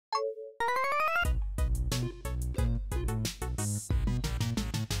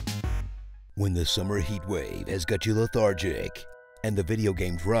When the summer heat wave has got you lethargic, and the video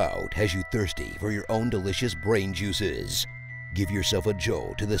game drought has you thirsty for your own delicious brain juices, give yourself a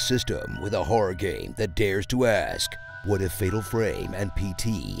jolt to the system with a horror game that dares to ask, what if Fatal Frame and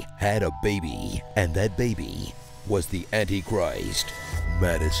PT had a baby, and that baby was the Antichrist,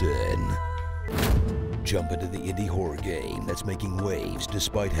 MADiSON? Jump into the indie horror game that's making waves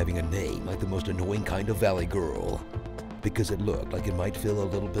despite having a name like the most annoying kind of valley girl. Because it looked like it might fill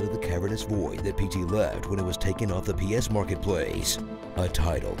a little bit of the cavernous void that PT left when it was taken off the PS Marketplace. A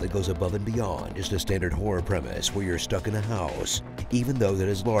title that goes above and beyond just a standard horror premise where you're stuck in a house, even though that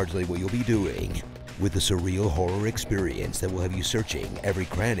is largely what you'll be doing, with a surreal horror experience that will have you searching every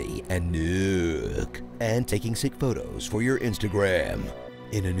cranny and nook, and taking sick photos for your Instagram.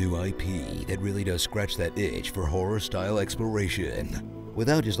 In a new IP that really does scratch that itch for horror-style exploration,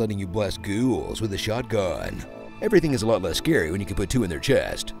 without just letting you blast ghouls with a shotgun. Everything is a lot less scary when you can put two in their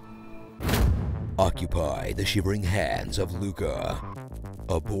chest. Occupy the shivering hands of Luca,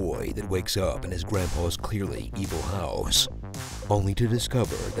 a boy that wakes up in his grandpa's clearly evil house, only to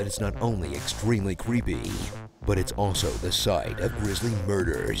discover that it's not only extremely creepy, but it's also the site of grisly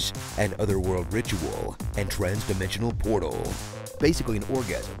murders, an otherworld ritual, and trans-dimensional portal. Basically an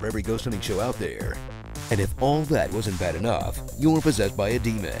orgasm for every ghost hunting show out there. And if all that wasn't bad enough, you're possessed by a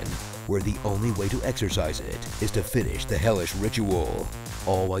demon, where the only way to exorcise it is to finish the hellish ritual,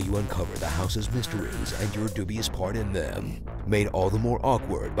 all while you uncover the house's mysteries and your dubious part in them, made all the more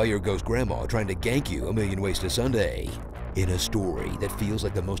awkward by your ghost grandma trying to gank you a million ways to Sunday. In a story that feels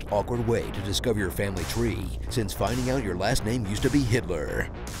like the most awkward way to discover your family tree since finding out your last name used to be Hitler.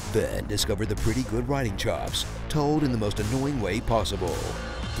 Then discover the pretty good writing chops, told in the most annoying way possible,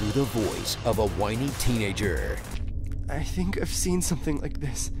 through the voice of a whiny teenager. I think I've seen something like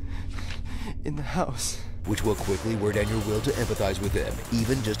this in the house. Which will quickly wear down your will to empathize with him,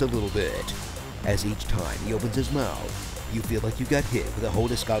 even just a little bit. As each time he opens his mouth, you feel like you got hit with a whole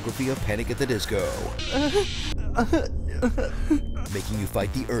discography of Panic at the Disco. Making you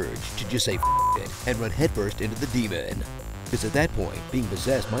fight the urge to just say F it and run headfirst into the demon. Because at that point, being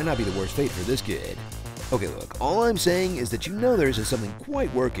possessed might not be the worst fate for this kid. Okay, look, all I'm saying is that you know there's something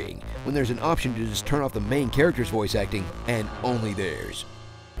quite working when there's an option to just turn off the main character's voice acting, and only theirs.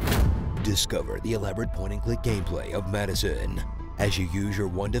 Discover the elaborate point-and-click gameplay of MADiSON as you use your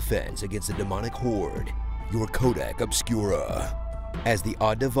one defense against the demonic horde, your Kodak Obscura, as the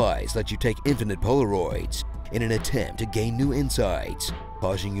odd device lets you take infinite Polaroids in an attempt to gain new insights,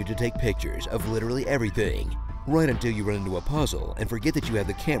 causing you to take pictures of literally everything, right until you run into a puzzle and forget that you have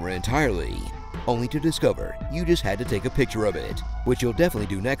the camera entirely, only to discover you just had to take a picture of it, which you'll definitely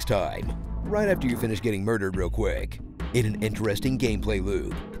do next time, right after you finish getting murdered real quick, in an interesting gameplay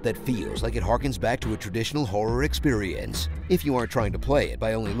loop that feels like it harkens back to a traditional horror experience if you aren't trying to play it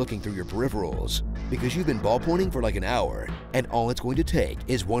by only looking through your peripherals, because you've been ball-pointing for like an hour, and all it's going to take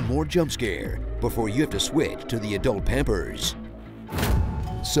is one more jump scare before you have to switch to the adult Pampers.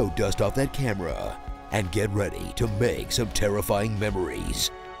 So dust off that camera and get ready to make some terrifying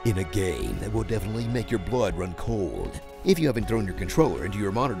memories in a game that will definitely make your blood run cold if you haven't thrown your controller into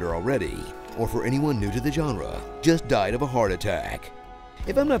your monitor already, or for anyone new to the genre, just died of a heart attack.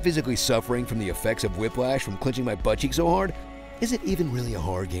 If I'm not physically suffering from the effects of whiplash from clenching my butt cheek so hard, is it even really a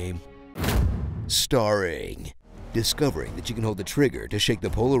horror game? Starring, discovering that you can hold the trigger to shake the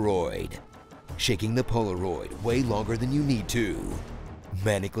Polaroid, shaking the Polaroid way longer than you need to,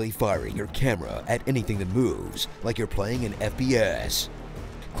 manically firing your camera at anything that moves like you're playing an FPS,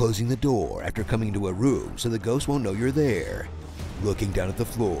 closing the door after coming into a room so the ghost won't know you're there, looking down at the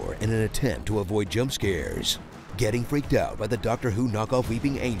floor in an attempt to avoid jump scares, getting freaked out by the Doctor Who knockoff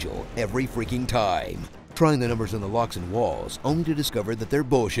Weeping Angel every freaking time, trying the numbers on the locks and walls only to discover that they're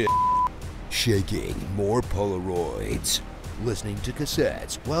bullshit, shaking more Polaroids, listening to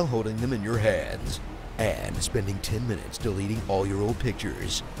cassettes while holding them in your hands, and spending 10 minutes deleting all your old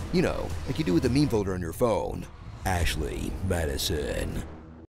pictures, you know, like you do with the meme folder on your phone. Ashley MADiSON.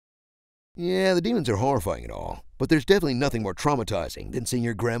 Yeah, the demons are horrifying and all, but there's definitely nothing more traumatizing than seeing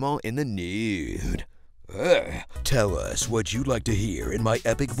your grandma in the nude. Ugh. Tell us what you'd like to hear in my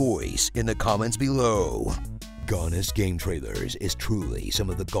epic voice in the comments below. Gonest Game Trailers is truly some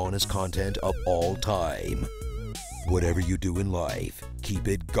of the gonest content of all time. Whatever you do in life, keep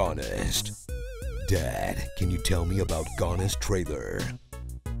it gonest. Dad, can you tell me about Gonest Trailer?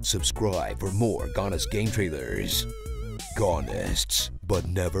 Subscribe for more Gonest Game Trailers. Gonests, but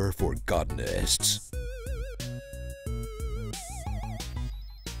never forgottenists.